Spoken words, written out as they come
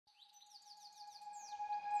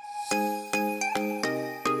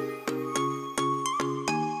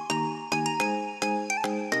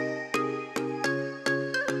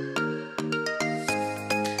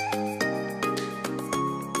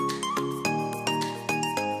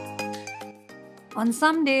On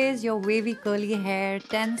some days, your wavy curly hair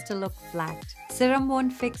tends to look flat. Serum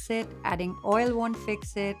won't fix it, adding oil won't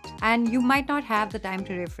fix it, and you might not have the time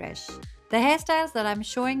to refresh. The hairstyles that I'm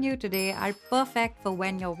showing you today are perfect for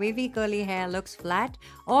when your wavy curly hair looks flat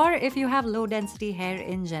or if you have low density hair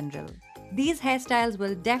in general. These hairstyles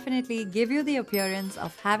will definitely give you the appearance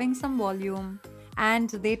of having some volume, and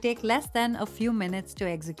they take less than a few minutes to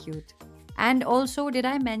execute. And also, did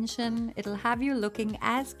I mention it'll have you looking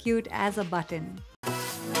as cute as a button?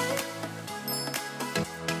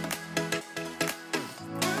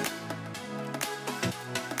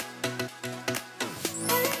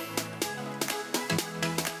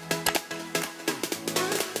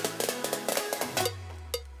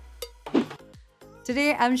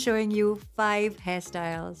 Today I'm showing you 5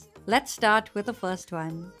 hairstyles. Let's start with the first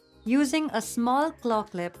one. Using a small claw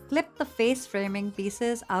clip, clip the face framing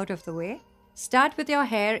pieces out of the way. Start with your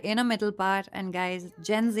hair in a middle part, and guys,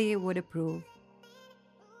 Gen Z would approve.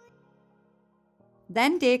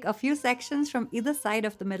 Then take a few sections from either side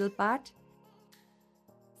of the middle part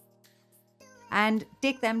and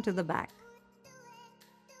take them to the back.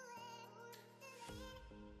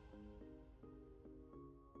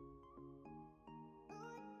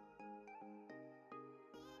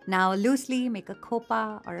 Now loosely make a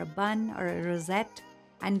khopa or a bun or a rosette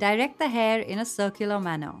and direct the hair in a circular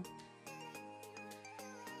manner.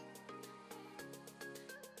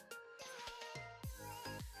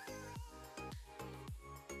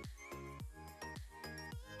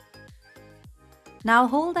 Now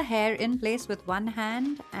hold the hair in place with one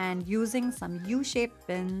hand and using some U-shaped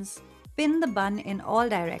pins, pin the bun in all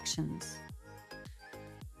directions.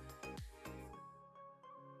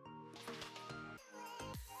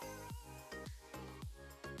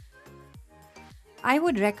 I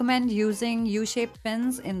would recommend using U-shaped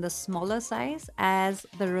pins in the smaller size, as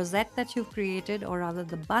the rosette that you've created, or rather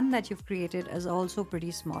the bun that you've created, is also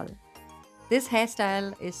pretty small. This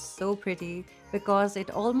hairstyle is so pretty because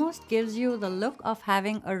it almost gives you the look of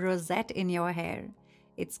having a rosette in your hair.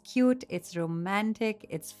 It's cute, it's romantic,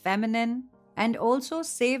 it's feminine, and also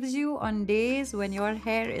saves you on days when your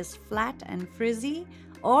hair is flat and frizzy,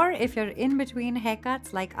 or if you're in between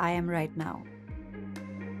haircuts like I am right now.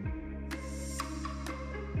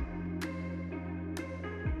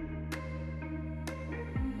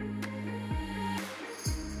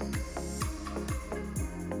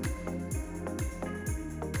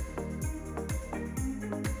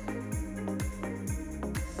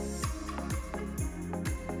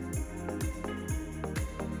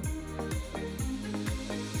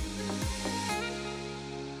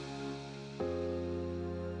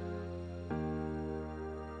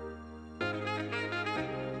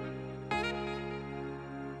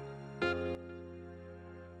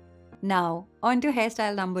 Now, on to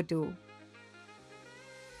hairstyle number 2.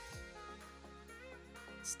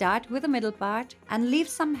 Start with the middle part and leave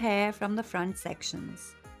some hair from the front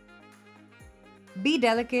sections. Be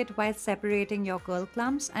delicate while separating your curl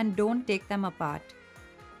clumps and don't take them apart.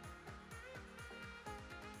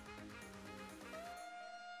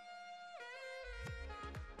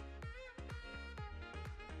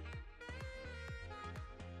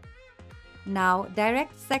 Now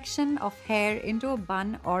direct section of hair into a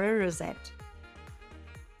bun or a rosette.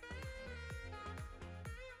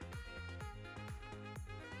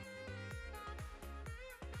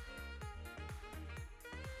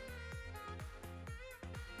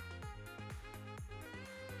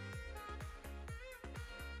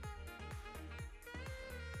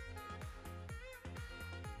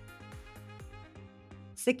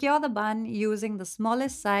 Secure the bun using the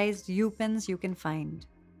smallest sized U-pins you can find.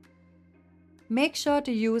 Make sure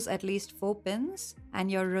to use at least 4 pins, and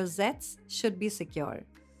your rosettes should be secure.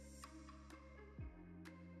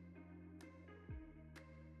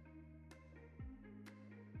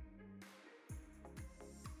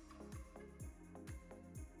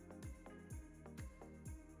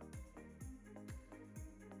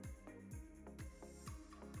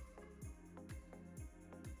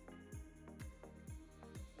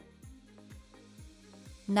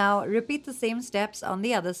 Now repeat the same steps on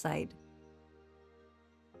the other side.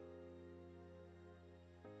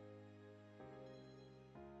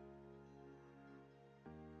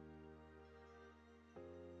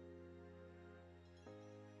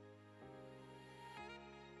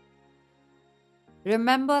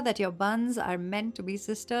 Remember that your buns are meant to be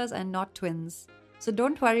sisters and not twins, so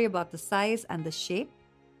don't worry about the size and the shape.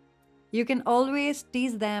 You can always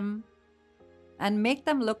tease them and make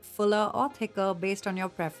them look fuller or thicker based on your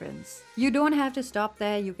preference. You don't have to stop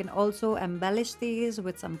there, you can also embellish these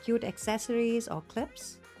with some cute accessories or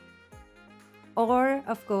clips. Or,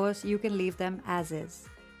 of course, you can leave them as is.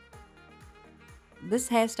 this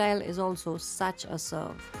hairstyle is also such a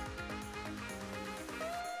serve.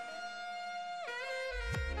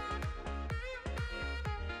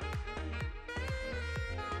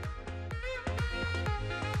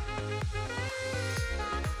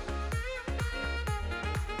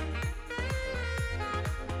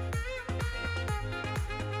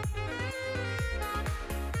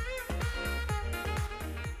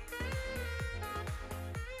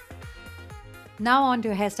 Now on to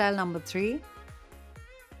hairstyle number 3.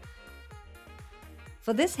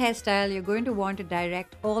 For this hairstyle, you're going to want to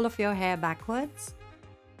direct all of your hair backwards.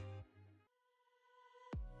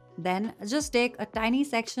 Then just take a tiny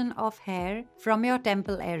section of hair from your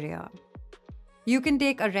temple area. You can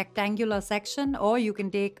take a rectangular section or you can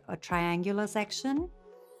take a triangular section,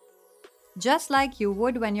 just like you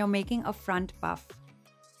would when you're making a front puff.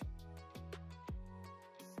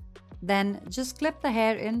 Then just clip the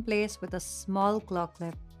hair in place with a small claw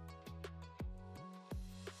clip.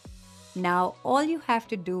 Now all you have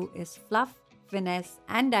to do is fluff, finesse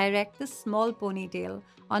and direct this small ponytail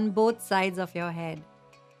on both sides of your head.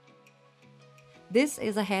 This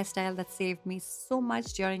is a hairstyle that saved me so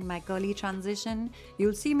much during my curly transition.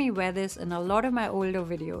 You'll see me wear this in a lot of my older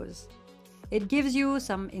videos. It gives you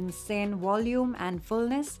some insane volume and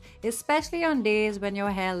fullness, especially on days when your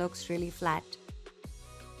hair looks really flat.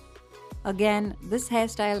 Again, this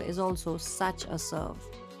hairstyle is also such a serve.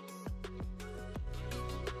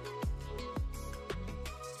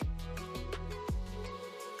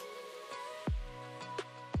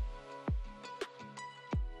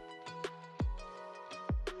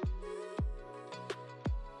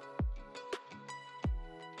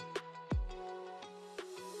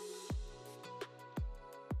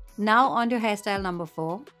 Now on to hairstyle number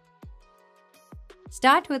 4.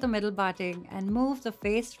 Start with the middle parting and move the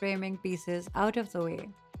face framing pieces out of the way.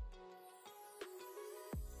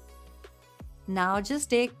 Now just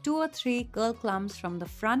take 2 or 3 curl clumps from the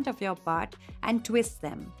front of your part and twist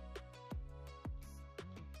them.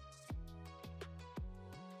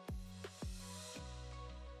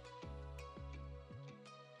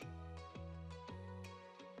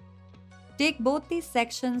 Take both these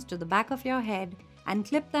sections to the back of your head and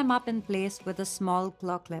clip them up in place with a small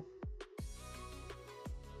claw clip.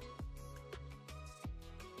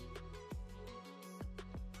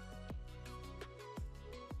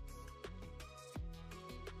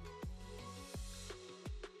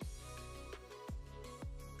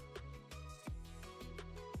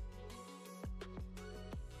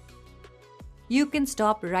 You can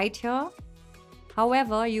stop right here.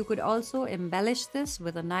 However, you could also embellish this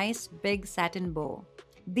with a nice big satin bow.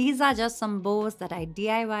 These are just some bows that I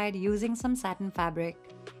DIY'd using some satin fabric.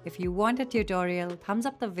 If you want a tutorial, thumbs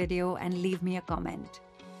up the video and leave me a comment.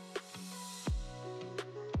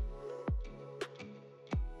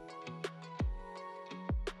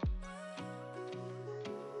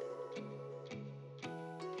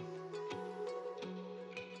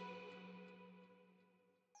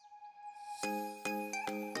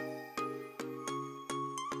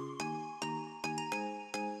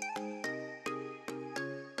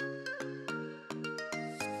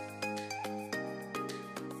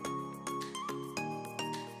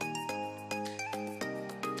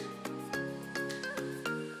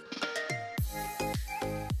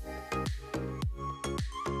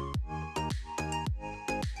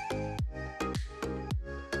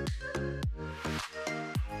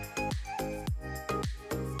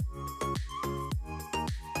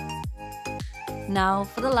 Now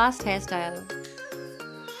for the last hairstyle.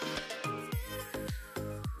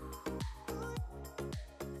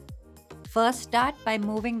 First, start by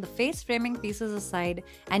moving the face framing pieces aside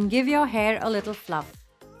and give your hair a little fluff.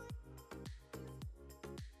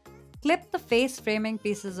 Clip the face framing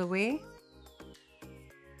pieces away.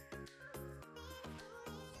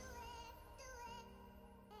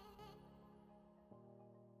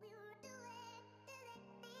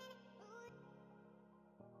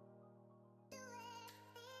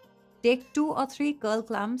 Take 2 or 3 curl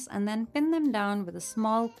clumps and then pin them down with a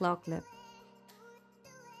small claw clip.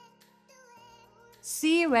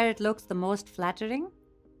 See where it looks the most flattering?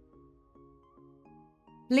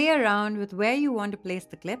 Play around with where you want to place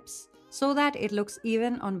the clips so that it looks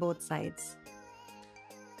even on both sides.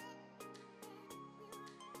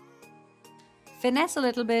 Finesse a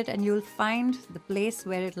little bit and you'll find the place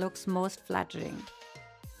where it looks most flattering.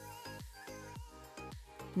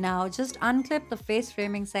 Now just unclip the face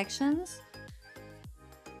framing sections.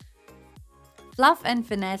 Fluff and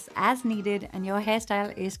finesse as needed and your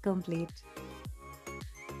hairstyle is complete.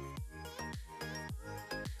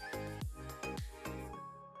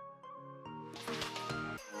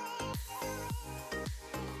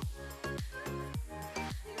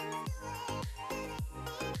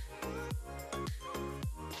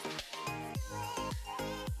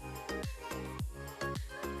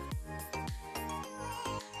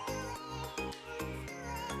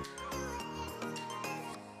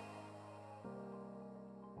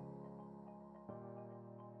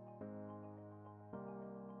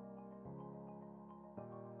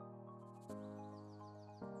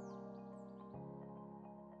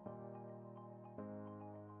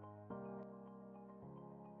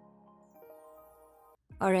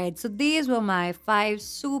 Alright, so these were my 5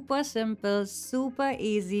 super simple, super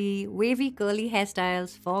easy, wavy curly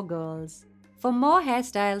hairstyles for girls. For more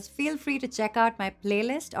hairstyles, feel free to check out my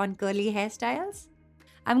playlist on curly hairstyles.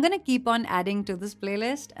 I'm gonna keep on adding to this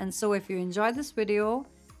playlist, and so if you enjoyed this video,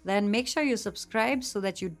 then make sure you subscribe so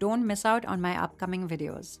that you don't miss out on my upcoming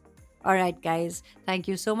videos. Alright guys, thank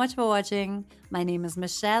you so much for watching. My name is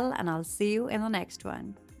Michelle and I'll see you in the next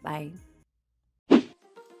one. Bye.